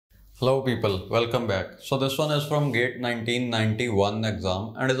Hello people, welcome back. So this one is from GATE 1991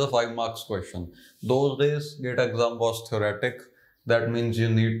 exam and is a 5 marks question. Those days GATE exam was theoretic. That means you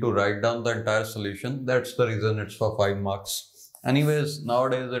need to write down the entire solution. That's the reason it's for 5 marks. Anyways,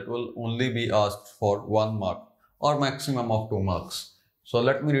 nowadays it will only be asked for 1 mark or maximum of 2 marks. So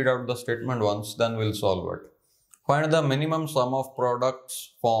let me read out the statement once, then we'll solve it. Find the minimum sum of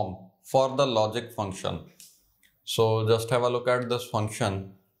products form for the logic function. So just have a look at this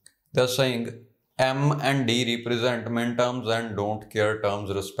function. They're saying M and D represent minterms and don't care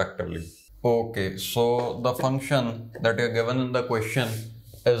terms respectively. Okay, so the function that you're given in the question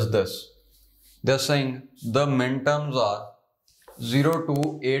is this. They're saying the minterms are 0,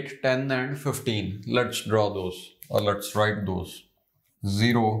 2, 8, 10 and 15. Let's draw those or let's write those.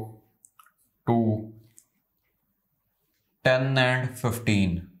 0, 2, 10 and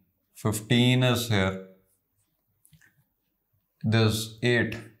 15. 15 is here. There's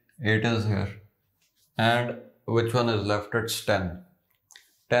 8. 8 is here. And which one is left? It's 10.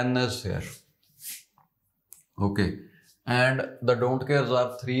 10 is here. Okay. And the don't cares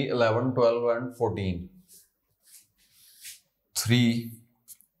are 3, 11, 12 and 14. 3,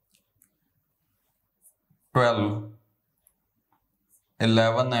 12,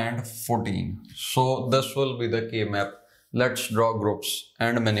 11 and 14. So this will be the K-map. Let's draw groups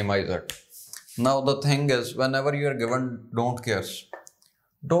and minimize it. Now the thing is, whenever you are given don't cares,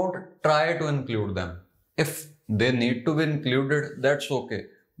 don't try to include them. If they need to be included, that's okay.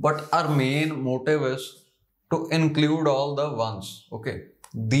 But our main motive is to include all the ones. Okay.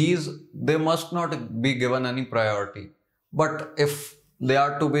 These, they must not be given any priority. But if they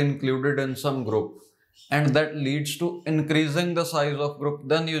are to be included in some group and that leads to increasing the size of group,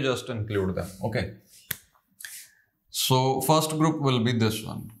 then you just include them. Okay. So first group will be this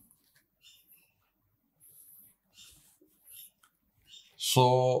one.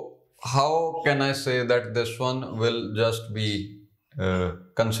 So how can I say that this one will just be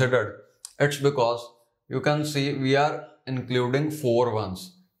considered? It's because you can see we are including 4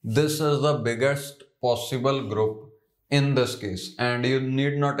 ones. This is the biggest possible group in this case, and you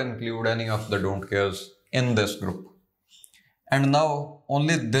need not include any of the don't cares in this group. And now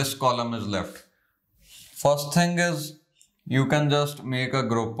only this column is left. First thing is you can just make a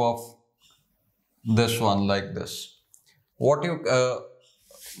group of this one like this. What you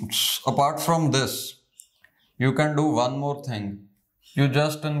apart from this, you can do one more thing. You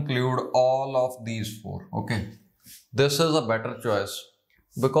just include all of these 4. Okay. This is a better choice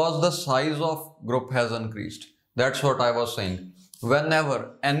because the size of group has increased. That's what I was saying.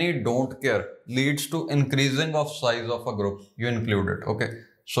 Whenever any don't care leads to increasing of size of a group, you include it. Okay.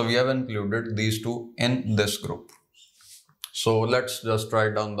 So we have included these 2 in this group. So let's just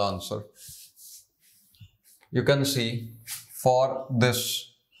write down the answer. You can see for this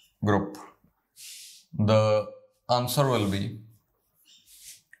group, the answer will be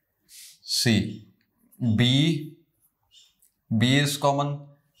C. B is common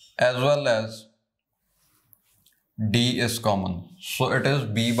as well as D is common. So it is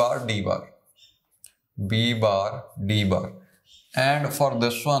B bar, D bar. B bar, D bar. And for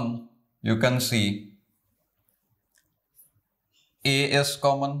this one, you can see A is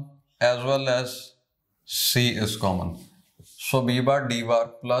common as well as C is common. So B bar, D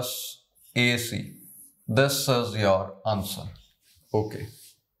bar plus AC. This is your answer. Okay.